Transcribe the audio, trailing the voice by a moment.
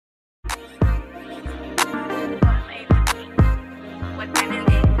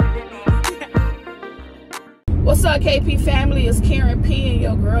What's up, KP family? It's Karen P and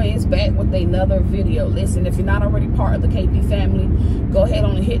your girl is back with another video. Listen, if you're not already part of the KP family, go ahead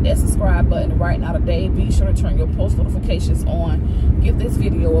on and hit that subscribe button right now today. Be sure to turn your post notifications on. Give this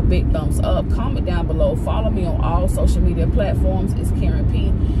video a big thumbs up. Comment down below. Follow me on all social media platforms. It's Karen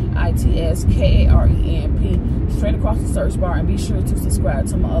P, ITSKARENP, straight across the search bar. And be sure to subscribe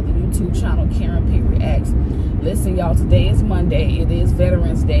to my other YouTube channel, Karen P Reacts. Listen, y'all, today is Monday. It is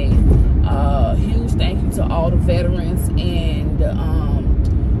Veterans Day. Huge thank you to all the veterans, and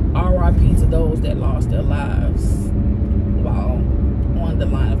RIP to those that lost their lives while on the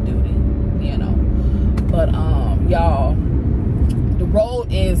line of duty, you know. But y'all, the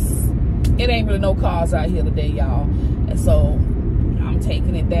road is, it ain't really no cars out here today, y'all, and so I'm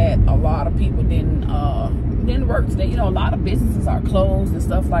taking it that a lot of people didn't work today. You know, a lot of businesses are closed and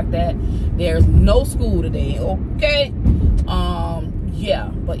stuff like that. There's no school today, okay? Yeah,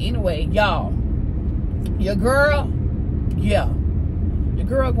 but anyway, y'all, your girl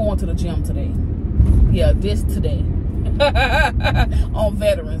going to the gym today. Yeah, today on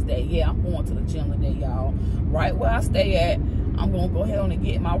Veterans Day. Yeah, I'm going to the gym today, y'all, right where I stay at. I'm gonna go ahead on and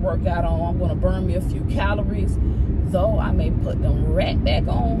get my workout on. I'm gonna burn me a few calories, though I may put them right back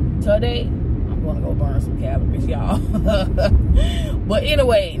on today. I'm gonna go burn some calories, y'all. But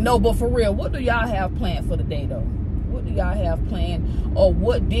anyway, no, but for real, what do y'all have planned for the day, though? What do y'all have planned, or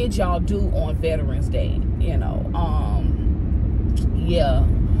what did y'all do on Veterans Day? You know, yeah,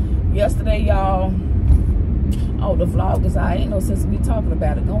 yesterday, y'all, oh, the vlog is, I ain't no sense of me talking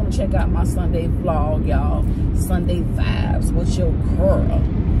about it. Go on and check out my Sunday vlog, y'all. Sunday vibes with your girl.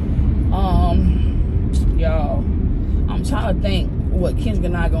 Y'all, I'm trying to think what Kendrick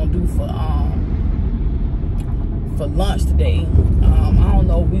and I gonna do for lunch today. I don't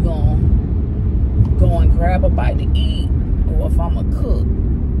know if we gonna go and grab a bite to eat, or if I'm gonna cook.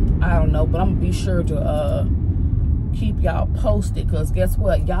 I don't know, but I'm gonna be sure to keep y'all posted, because guess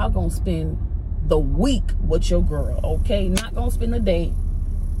what, y'all gonna spend the week with your girl, okay? Not gonna spend the day,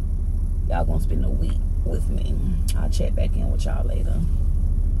 y'all gonna spend the week with me. I'll check back in with y'all later.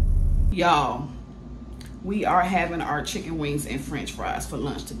 Y'all, we are having our chicken wings and french fries for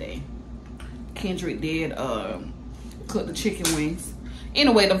lunch today. Kendrick did cook the chicken wings.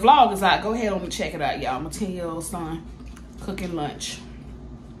 Anyway, the vlog is out. Go ahead on and check it out, y'all. My 10-year-old son cooking lunch.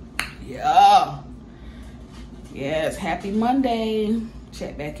 Yeah. Yes, happy Monday.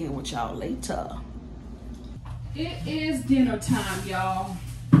 Check back in with y'all later. It is dinner time, y'all.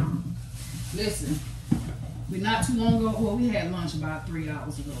 Listen, we not too long ago, well, we had lunch about 3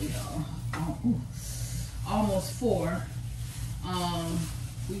 hours ago, y'all. Almost 4.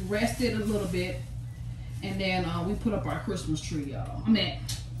 We rested a little bit, and then we put up our Christmas tree, y'all. I mean,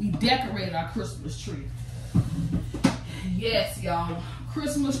 we decorated our Christmas tree. Yes, y'all.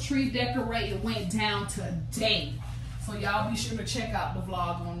 Christmas tree decorating went down today. So y'all be sure to check out the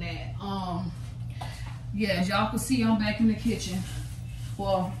vlog on that. Yeah, as y'all can see, I'm back in the kitchen.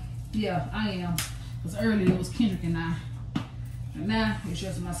 Well, yeah, I am. Because earlier it was Kendrick and I. And now it's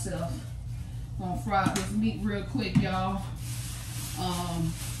just myself. Gonna fry up this meat real quick, y'all.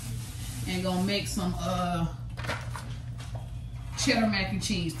 And gonna make some cheddar mac and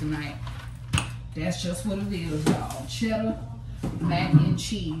cheese tonight. That's just what it is, y'all. Cheddar mac and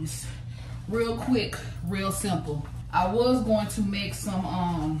cheese. Real quick, real simple. I was going to make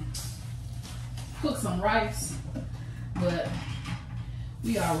some cook some rice, but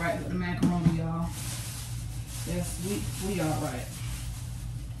we all right with the macaroni, y'all. We all right.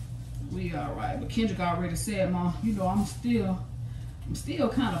 We all right. But Kendrick already said, Mom, you know, I'm still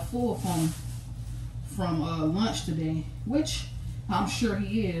kind of full from lunch today, which I'm sure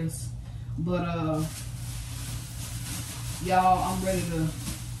he is. But y'all, I'm ready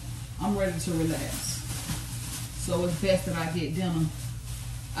to relax. So it's best that I get dinner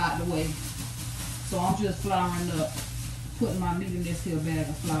out the way. So I'm just flouring up, putting my meat in this here bag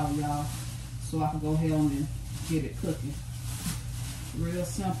of flour, y'all, so I can go ahead and get it cooking. Real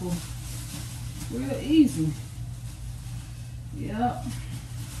simple, real easy. Yep.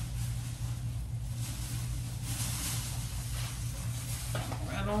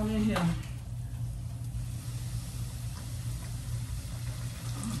 Right on in here.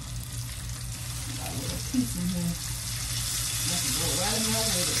 Got a little piece in here. Let's go right in there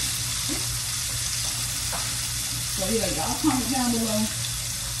with it. So yeah, y'all comment down below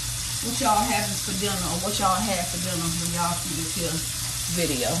what y'all having for dinner, or what y'all had for dinner when y'all see this here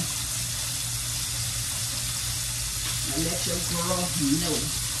video. And let your girl know.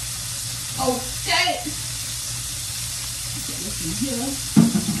 Okay. Okay, listen here.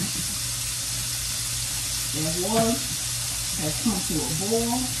 That water has come to a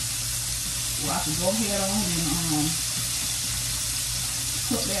boil. Well, I can go ahead on and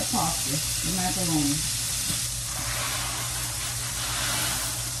cook that pasta, the macaroni.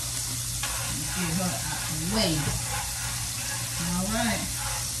 Get her out the way. Alright.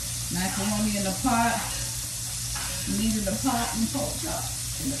 Macaroni in the pot. Meat in the pot and pork chop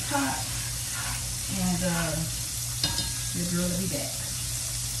in the pot. And your girl will be back.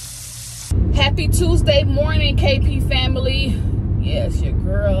 Happy Tuesday morning, KP family. Yes, your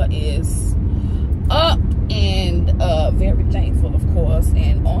girl is up and very thankful, of course,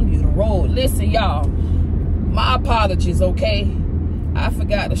 and on the road. Listen, y'all, my apologies, okay? I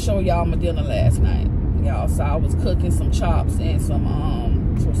forgot to show y'all my dinner last night, y'all. So I was cooking some chops and some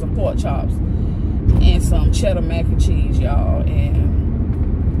pork chops and some cheddar mac and cheese, y'all,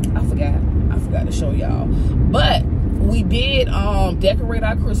 and I forgot to show y'all. But we did decorate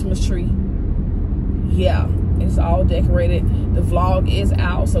our Christmas tree. Yeah, it's all decorated. The vlog is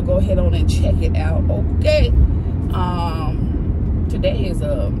out, so go ahead on and check it out. Okay. Today is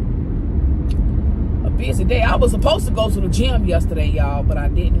a busy day. I was supposed to go to the gym yesterday, y'all, but I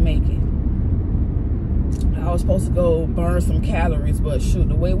didn't make it. I was supposed to go burn some calories, but shoot,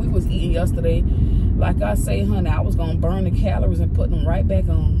 the way we was eating yesterday, like I say, honey, I was gonna burn the calories and put them right back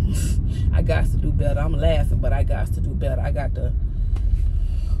on. I got to do better. I'm laughing, but I got to do better. I got to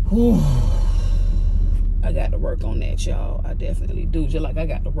work on that, y'all. I definitely do. Just like I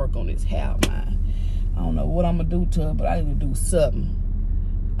got to work on this hair of mine. I don't know what I'm gonna do to it, but I need to do something.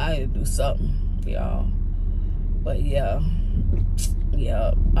 Y'all. But yeah,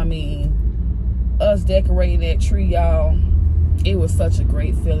 I mean, us decorating that tree, y'all, it was such a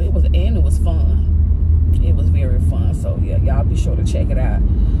great feeling. It was fun. It was very fun. So yeah, y'all be sure to check it out.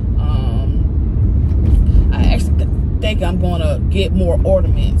 I actually think I'm gonna get more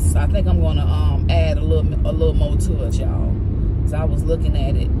ornaments. I think I'm gonna add a little more to it, y'all. Cause I was looking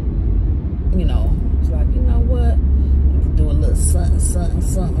at it, you know, it's like, you know what, we could do a little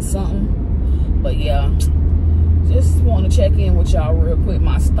something. But yeah, just want to check in with y'all real quick.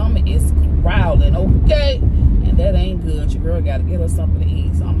 My stomach is growling, okay, and that ain't good. Your girl gotta get her something to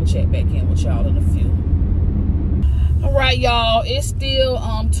eat, so I'm gonna check back in with y'all in a few. All right, y'all, it's still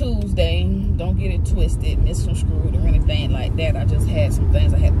Tuesday. Don't get it twisted, misconstrued or anything like that. I just had some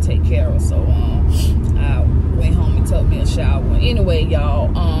things I had to take care of, so I went home and took me a shower. Anyway,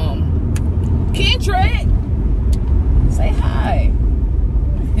 y'all, Kendrick, say hi.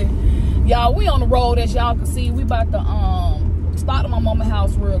 Y'all, we on the road, as y'all can see. We about to start at my mama's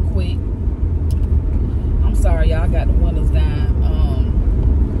house real quick. I'm sorry, y'all, I got the windows down.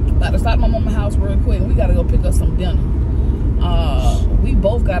 About to start at my mama's house real quick. We gotta go pick up some dinner. We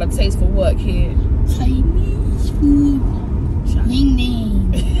both got a taste for what, kid? Chinese food. Ying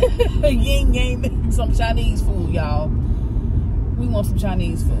yang. Ying yang. Some Chinese food, y'all. We want some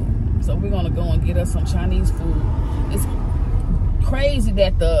Chinese food. So we're gonna go and get us some Chinese food. It's crazy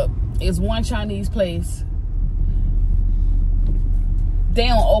that it's one Chinese place. They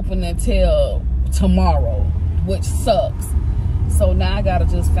don't open until tomorrow, which sucks. So now I gotta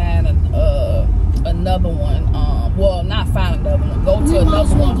just find another one. Well, not find another one. Go to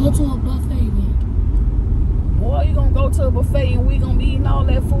another one. Go to a buffet then. Boy, you gonna go to a buffet and we gonna be eating all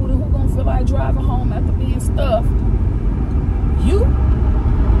that food, and who gonna feel like driving home after being stuffed? You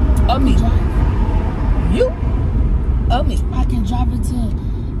or me? You or me? I can drive it to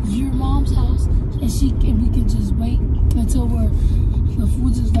your mom's house, and we can just wait until the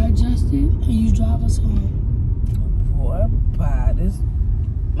food is digested, and you drive us home. Boy, bye.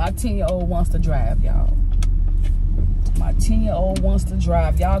 My 10-year-old wants to drive, y'all. My 10-year-old wants to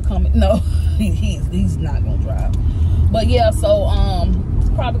drive. Y'all coming? No, he's not gonna drive. But yeah, so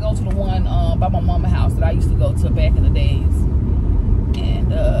probably go to the one by my mama's house that I used to go to back in the days.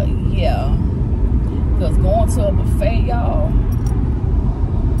 And yeah, because going to a buffet, y'all,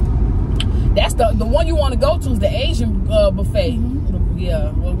 that's the one you want to go to is the Asian buffet. Mm-hmm.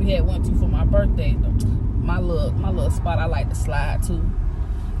 Yeah, well, we had one too for my birthday. My little spot I like to slide to.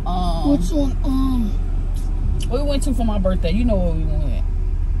 Which one? We went to for my birthday. You know where we went.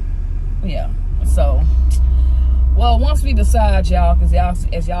 Yeah. So, well, once we decide, y'all, because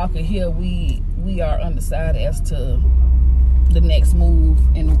as y'all can hear, we are undecided as to the next move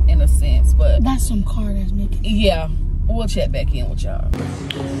in a sense. But that's some car that's making. Yeah, we'll check back in with y'all.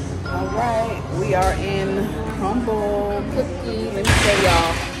 All right, we are in Humble Cookie. Let me show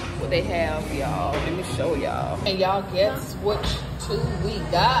y'all what they have, y'all. Let me show y'all. And y'all guess which two we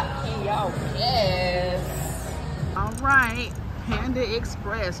got? Can y'all guess? All right, Panda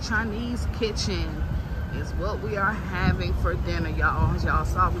Express Chinese Kitchen is what we are having for dinner, y'all. As y'all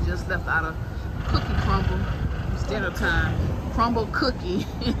saw, we just left out of Cookie Crumble. It's dinner time. crumble cookie.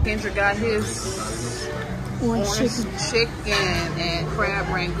 Kendra got his orange chicken and crab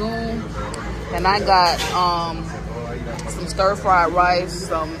rangoon. And I got some stir-fried rice,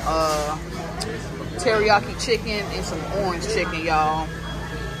 some teriyaki chicken, and some orange chicken, y'all.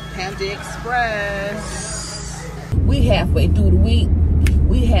 Panda Express. We halfway through the week.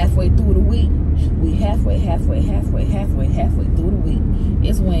 We halfway through the week. We halfway through the week.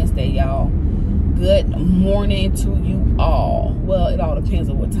 It's Wednesday, y'all. Good morning to you all. Well, it all depends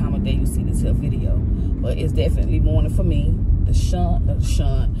on what time of day you see this here video, but it's definitely morning for me. The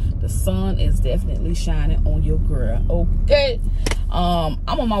sun is definitely shining on your girl. Okay, I'm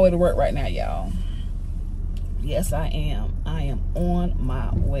on my way to work right now, y'all. Yes, I am. I am on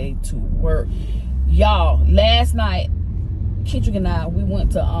my way to work, y'all. Last night, Kendrick and I, we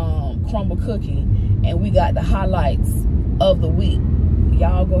went to Crumble Cookie, and we got the highlights of the week.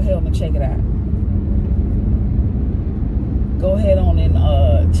 Y'all go ahead and check it out. Go ahead on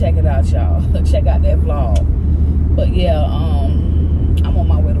and check it out, y'all. Check out that vlog. But yeah, I'm on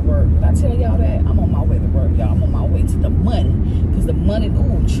my way to work. Did I tell y'all that? I'm on my way to work, y'all. I'm on my way to the money. Because the money,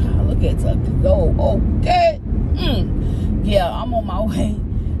 ooh, child, look at the glow. Okay. Yeah, I'm on my way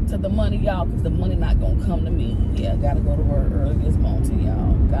to the money, y'all, because the money not going to come to me. Yeah, I got to go to work early this morning,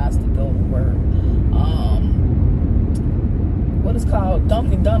 y'all. Got to go to work. What is called?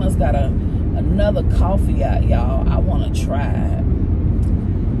 Dunkin' Donuts got another coffee out, y'all. I want to try it.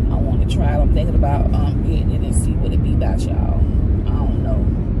 I'm thinking about getting it and see what it be about, y'all. I don't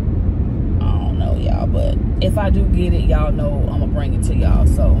know, y'all. But if I do get it, y'all know I'm going to bring it to y'all.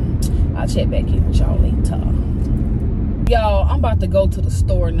 So I'll check back in with y'all later. Y'all, I'm about to go to the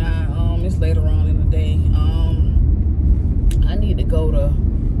store now. It's later on in the day. I need to go to,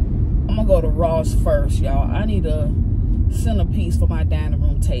 I'm gonna go to Ross first, y'all. I need a centerpiece for my dining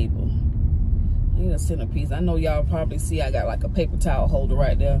room table. I need a centerpiece. I know y'all probably see I got like a paper towel holder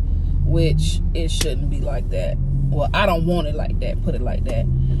right there, which it shouldn't be like that. Well, I don't want it like that, put it like that.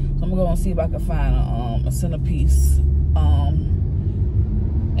 So I'm gonna go and see if I can find a centerpiece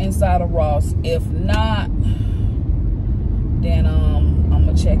inside of Ross. If not, then I'm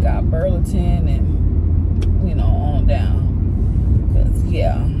gonna check out Burlington and, you know, on down. Cause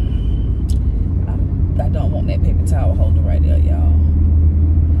yeah, I don't want that paper towel holder right there, y'all.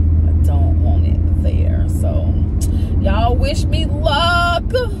 I don't want it there. So y'all wish me luck.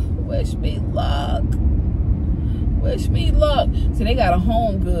 Wish me luck. Wish me luck. See, they got a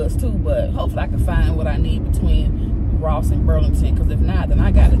Home Goods too, but hopefully I can find what I need between Ross and Burlington. Cause if not, then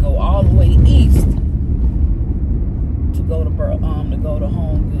I got to go all the way east to go to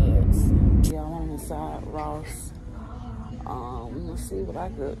Home Goods. Yeah, I'm inside Ross. Let's see what I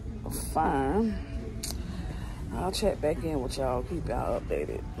could find. I'll check back in with y'all, keep y'all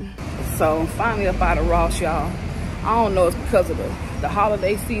updated. So finally up out of Ross, y'all. I don't know if it's because of the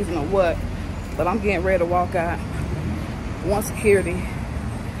holiday season or what, but I'm getting ready to walk out. One security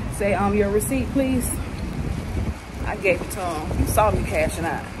say, your receipt, please. I gave it to him. He saw me cashing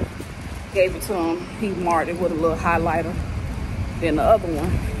out. Gave it to him. He marked it with a little highlighter. Then the other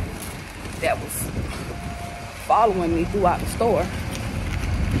one that was following me throughout the store,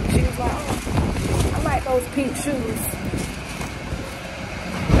 she was like, oh, I like those pink shoes.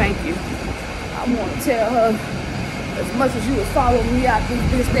 Thank you. I want to tell her, as much as you was following me out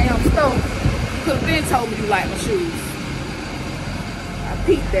this damn store, you could have been told me you like my shoes. I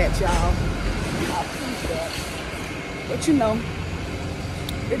peeped that, y'all. I peeped that. But you know,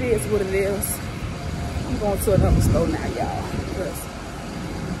 it is what it is. I'm going to another store now, y'all, because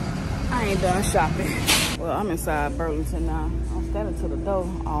I ain't done shopping. Well, I'm inside Burlington now. I'm standing to the door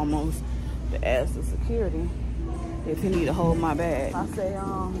almost to ask the security if he need to hold my bag. I say,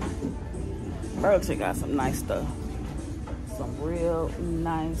 Burlington got some nice stuff. Some real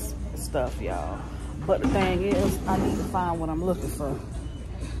nice stuff, y'all. But the thing is, I need to find what I'm looking for.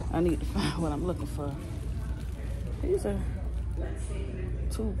 These are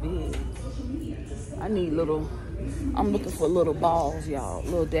too big. I need little, I'm looking for little balls, y'all.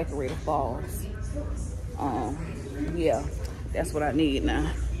 Little decorative balls. Yeah, that's what I need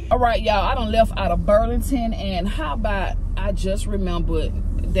now. All right, y'all, I done left out of Burlington, and how about I just remembered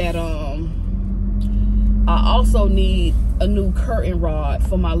that I also need a new curtain rod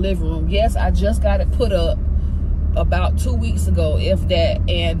for my living room. Yes, I just got it put up about 2 weeks ago, if that.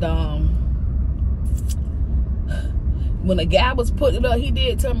 And when the guy was putting it up, he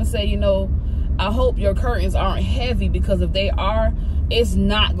did tell me, say, you know, I hope your curtains aren't heavy, because if they are, it's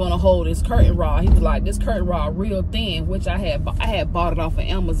not gonna hold this curtain rod. He was like, this curtain rod real thin, which I had bought it off of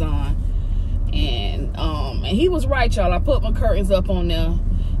Amazon. And he was right, y'all. I put my curtains up on there,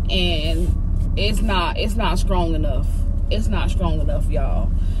 and it's not strong enough. it's not strong enough, y'all.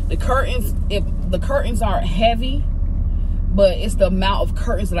 The curtains, if the curtains aren't heavy, but it's the amount of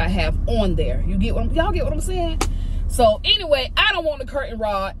curtains that I have on there. You get what y'all get what I'm saying? So anyway, I don't want the curtain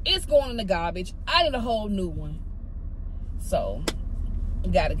rod. It's going in the garbage. I need a whole new one. So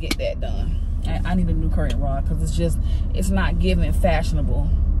gotta get that done. I need a new curtain rod because it's not giving fashionable.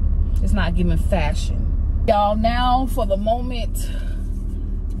 It's not giving fashion. Y'all, now for the moment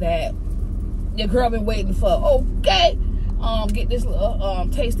that your girl been waiting for. Okay. Get this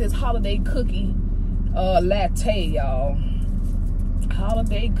taste this holiday cookie latte, y'all.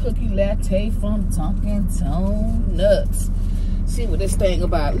 Holiday cookie latte from Dunkin' Donuts. See what this thing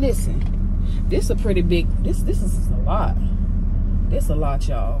about. Listen, this a pretty big. This is a lot. This a lot,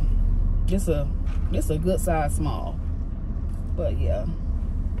 y'all. This a good size small. But yeah,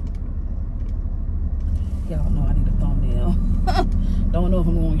 y'all know I need a thumbnail. Don't know if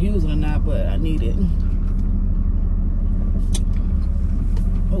I'm gonna use it or not, but I need it.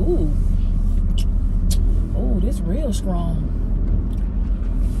 Ooh, this real strong.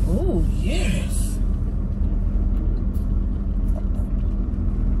 Oh, yes.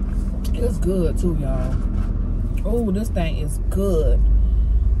 It's good too, y'all. Oh, this thing is good.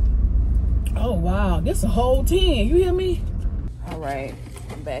 Oh, wow. This a whole 10. You hear me? All right.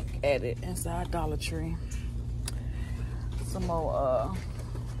 I'm back at it inside Dollar Tree. Some more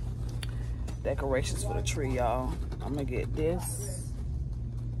decorations for the tree, y'all. I'm going to get this.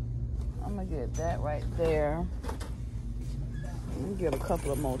 I'm going to get that right there. Get a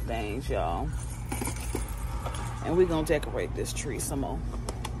couple of more things, y'all, and we're gonna decorate this tree some more,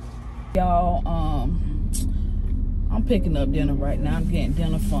 y'all. I'm picking up dinner right now. I'm getting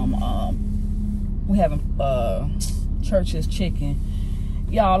dinner from we having Church's Chicken,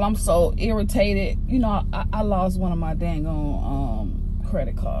 y'all. I'm so irritated. You know, I lost one of my dang on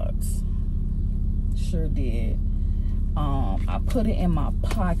credit cards. Sure did. I put it in my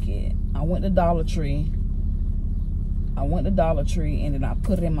pocket. I went to Dollar Tree. And then I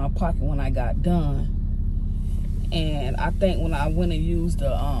put it in my pocket when I got done. And I think when I went and used the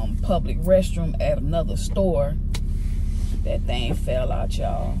public restroom at another store, that thing fell out,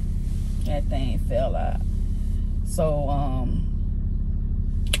 y'all. That thing fell out. So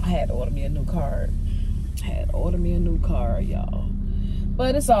I had to order me a new card. Y'all.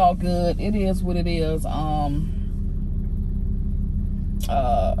 But it's all good. It is what it is.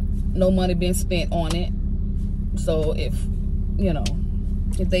 No money been spent on it. So if, you know,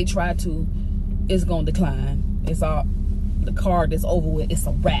 if they try to, it's gonna decline. It's all, the card is over with. It's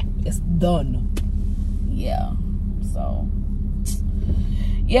a wrap. It's done. Yeah. So,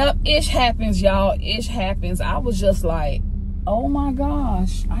 yep, ish happens, y'all. Ish happens. I was just like, oh my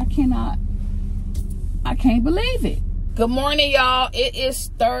gosh, I can't believe it. Good morning, y'all. It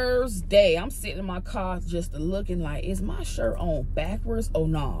is Thursday. I'm sitting in my car just looking like, is my shirt on backwards or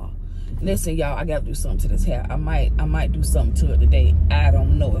nah? Listen, y'all, I gotta do something to this hair. I might do something to it today. I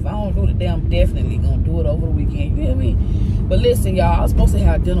don't know. If I don't do it today, I'm definitely gonna do it over the weekend. You hear me? But listen, y'all, I was supposed to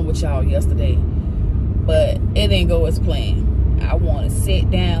have dinner with y'all yesterday, but it didn't go as planned. I want to sit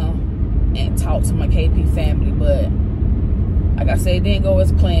down and talk to my KP family, but like I said, it didn't go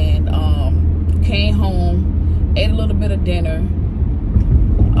as planned. Came home, ate a little bit of dinner.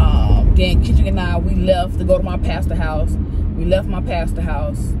 Then Kendrick and I, we left to go to my pastor house. We left my pastor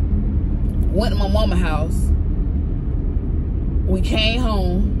house. Went to my mama's house. We came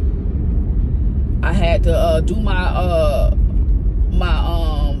home. I had to do my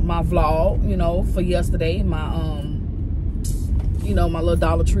my vlog, you know, for yesterday. My you know, my little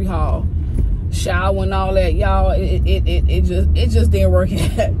Dollar Tree haul, shower and all that, y'all. It just didn't work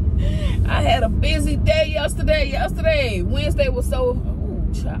out. I had a busy day yesterday. Wednesday was so, ooh,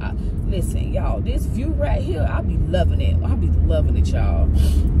 child. Listen, y'all, this view right here, I be loving it. Y'all.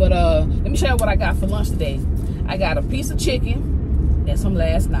 But let me show you what I got for lunch today. I got a piece of chicken. That's from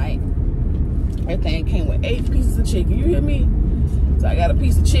last night. Everything came with 8 pieces of chicken. You hear me? So I got a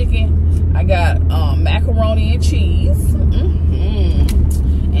piece of chicken. I got macaroni and cheese.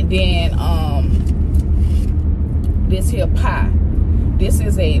 And then this here pie. This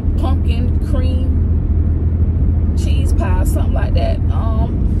is a pumpkin cream cheese pie, something like that.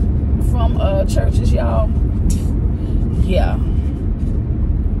 From Church's, y'all. Yeah.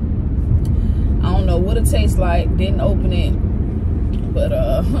 I don't know what it tastes like. Didn't open it. But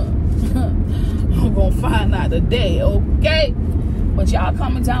I'm gonna find out today, okay? But y'all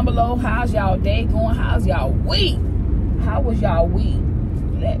comment down below. How's y'all day going? How's y'all week? How was y'all week?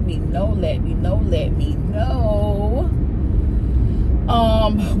 Let me know.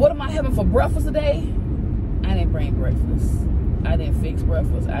 What am I having for breakfast today? I didn't bring breakfast. I didn't fix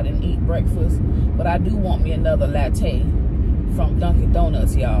breakfast. I didn't eat breakfast. But I do want me another latte. from Dunkin'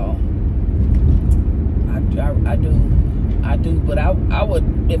 Donuts, y'all. I do. But I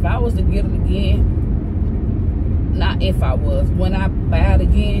would, if I was to get it again, not if I was, when I buy it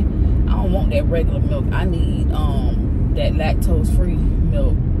again, I don't want that regular milk. I need that lactose-free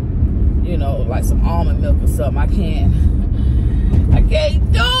milk. You know, like some almond milk or something. I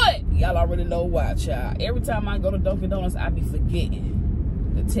can't do it. Y'all already know why, child. Every time I go to Dunkin' Donuts, I be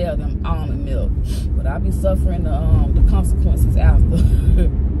forgetting to tell them almond milk, but I be suffering the consequences after.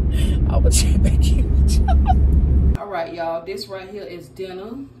 I will check back in with y'all. All right, y'all. This right here is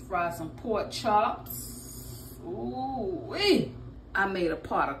dinner. Fried some pork chops. Ooh, I made a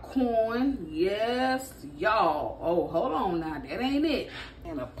pot of corn. Yes, y'all. Oh, hold on now. That ain't it.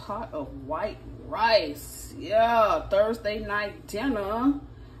 And a pot of white rice. Yeah, Thursday night dinner.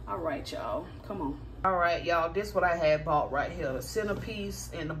 All right, y'all. Come on. All right, y'all. This is what I had bought right here. The centerpiece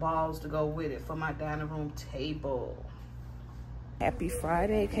and the balls to go with it for my dining room table. Happy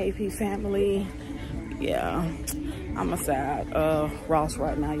Friday, KP family. Yeah, I'm inside Ross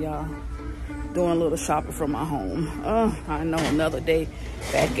right now, y'all. Doing a little shopping from my home. I know, another day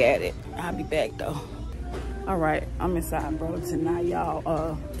back at it. I'll be back though. All right, I'm inside Burlington now,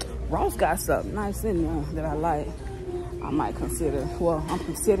 y'all. Ross got something nice in there that I like. I might consider, well, I'm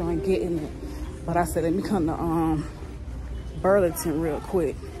considering getting it, but I said let me come to Burlington real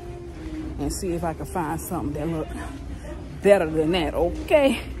quick and see if I can find something that look better than that,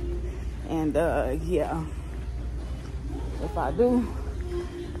 okay? And yeah, if I do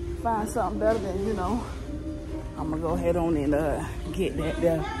find something better, then you know I'm gonna go ahead on and get that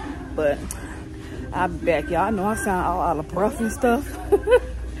there. But I'll be back, y'all. I know I sound all out of breath and stuff.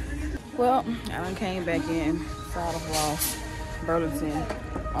 Well, I done came back inside of Ross, Burlington.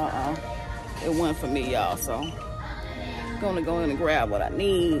 It went for me, y'all. So I'm gonna go in and grab what I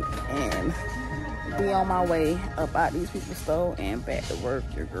need and be on my way up out these people's store and back to work.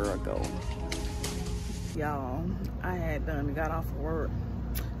 Your girl go. Y'all, I had got off of work,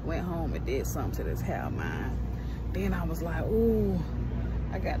 went home and did something to this hair of mine. Then I was like, ooh,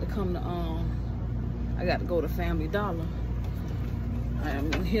 I got to come to I got to go to Family Dollar.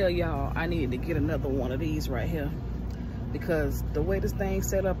 And here, y'all, I needed to get another one of these right here because the way this thing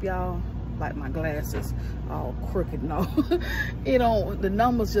set up, y'all, like my glasses all crooked and all. The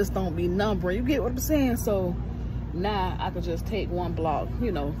numbers just don't be numbering. You get what I'm saying? So now I could just take one block,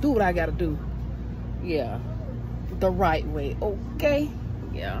 you know, do what I gotta do. Yeah, the right way, okay?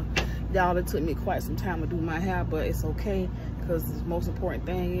 Yeah, y'all, it took me quite some time to do my hair, but it's okay because the most important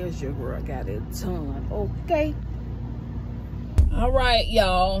thing is your girl got it done, okay? All right,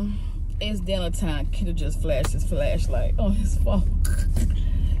 y'all, it's dinner time. Kiddo just flashed his flashlight on his phone.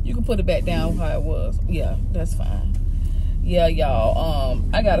 You can put it back down how it was. Yeah, that's fine. Yeah, y'all,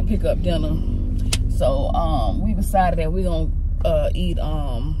 I gotta pick up dinner. So we decided that we're gonna eat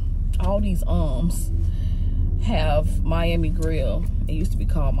all these have Miami Grill. It used to be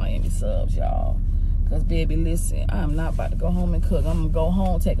called Miami Subs, y'all. Cause baby, listen, I'm not about to go home and cook. I'm gonna go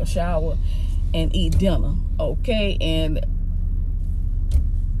home, take a shower, and eat dinner. Okay, and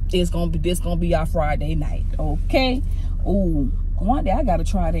this gonna be our Friday night. Okay. Ooh. One day I gotta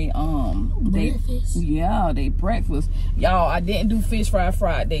try they breakfast. They breakfast. Y'all, I didn't do fish fry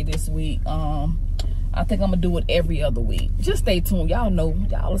Friday this week. I think I'm gonna do it every other week. Just stay tuned. Y'all know,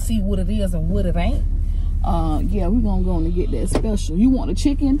 y'all will see what it is and what it ain't. Yeah, we're gonna go and get that special. You want the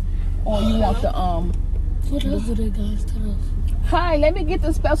chicken or you want the what else do they got? Hi, let me get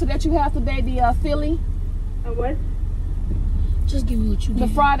the special that you have today, the Philly. What? Just give me what you get.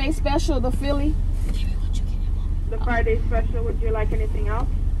 The Friday special, the Philly. The Friday special, would you like anything else?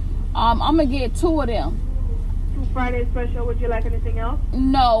 I'm gonna get 2 of them. 2 Friday special, would you like anything else?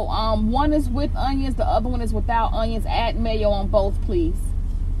 No, one is with onions, the other one is without onions. Add mayo on both, please.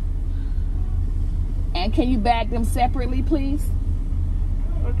 And can you bag them separately, please?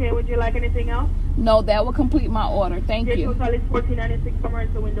 Okay, would you like anything else? No, that will complete my order. Thank you. Your total is $14.96 from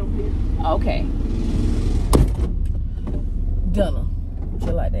right the window, please. Okay. Dinner. Would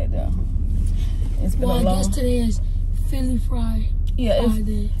you like that down? It's been a long... I guess today is Philly Friday. Yeah,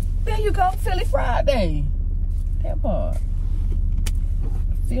 there you go, Philly Friday. That part.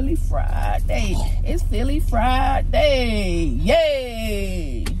 Philly Friday. It's Philly Friday.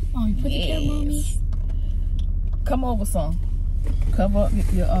 Yay! Oh, you put the camera on me? Come over some. Cover up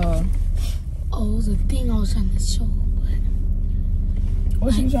your Oh, it was a thing I was trying to show, but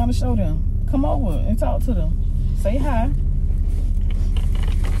what you trying to show them? Come over and talk to them. Say hi.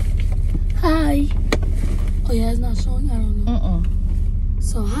 Hi. Oh yeah, it's not showing. I don't know.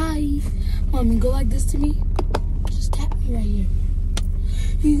 So hi, mommy, go like this to me. Just tap me right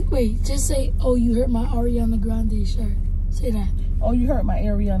here. Wait, just say, "Oh, you hurt my Ariana Grande shirt." Say that. Oh, you hurt my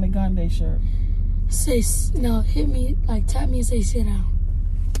Ariana Grande shirt. Say, no, hit me, like tap me and say sit down.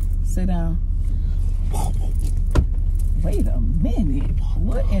 Sit down. Wait a minute.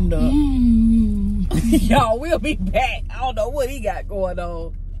 What in the... Y'all, we'll be back. I don't know what he got going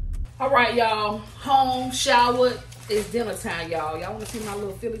on. All right, y'all. Home, showered. It's dinner time, y'all. Y'all want to see my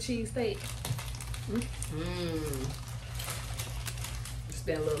little Philly cheesesteak? It's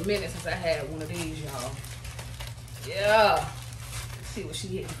been a little minute since I had one of these, y'all. Yeah. Let's see what she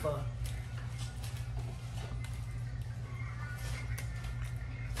hitting for.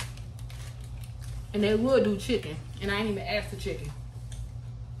 And they would do chicken. And I ain't even asked for chicken.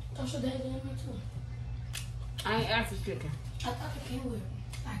 Don't your dad get in there too? I ain't asked for chicken. I thought it came with it.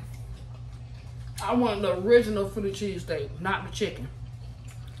 I want the original Philly cheesesteak, not the chicken.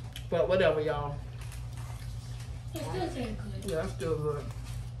 But whatever, y'all. It's still tastes good. Yeah, it's still good.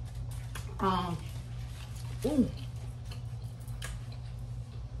 Ooh.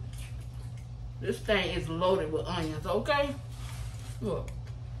 This thing is loaded with onions, okay? Look.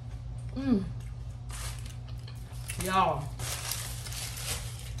 Y'all.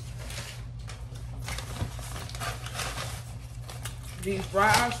 These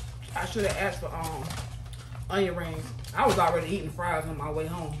fries, I should have asked for onion rings. I was already eating fries on my way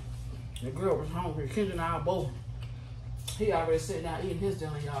home. The girl was hungry. Kendra and I both. He already sitting down eating his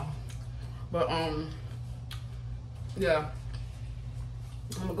dinner, y'all. But yeah.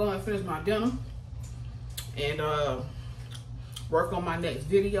 I'm gonna go and finish my dinner and work on my next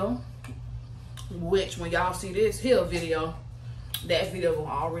video. Which when y'all see this here video, that video will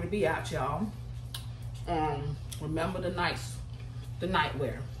already be out, y'all. Remember the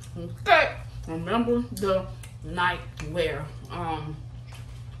nightwear. Okay. Remember the nightwear. I'm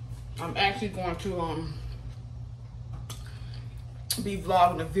actually going to be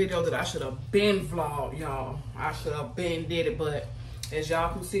vlogging a video that I should have been vlogged, y'all. I should have been did it, but as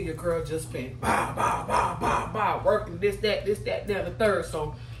y'all can see, your girl just been working this, that, the third.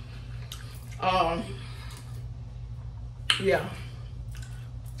 So yeah.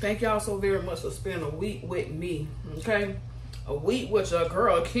 Thank y'all so very much for spending a week with me. Okay? A week with your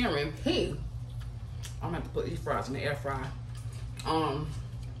girl Karen P. I'm gonna have to put these fries in the air fryer.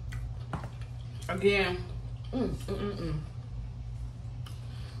 Again,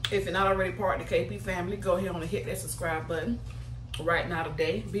 if you're not already part of the KP family, go ahead and hit that subscribe button right now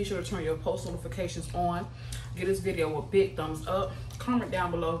today. Be sure to turn your post notifications on. Give this video a big thumbs up. Comment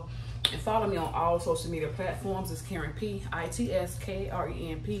down below. And follow me on all social media platforms. It's Karen P.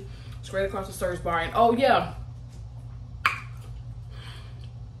 ITSKRENP. Straight across the search bar. And oh yeah,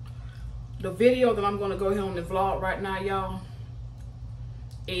 the video that I'm going to go ahead on the vlog right now, y'all,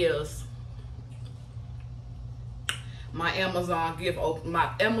 is my Amazon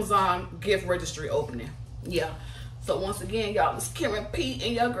gift registry opening. Yeah. So once again, y'all, it's Karen P.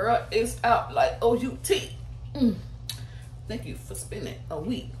 and your girl is out like OUT. Thank you for spending a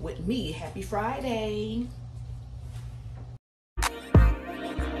week with me. Happy Friday.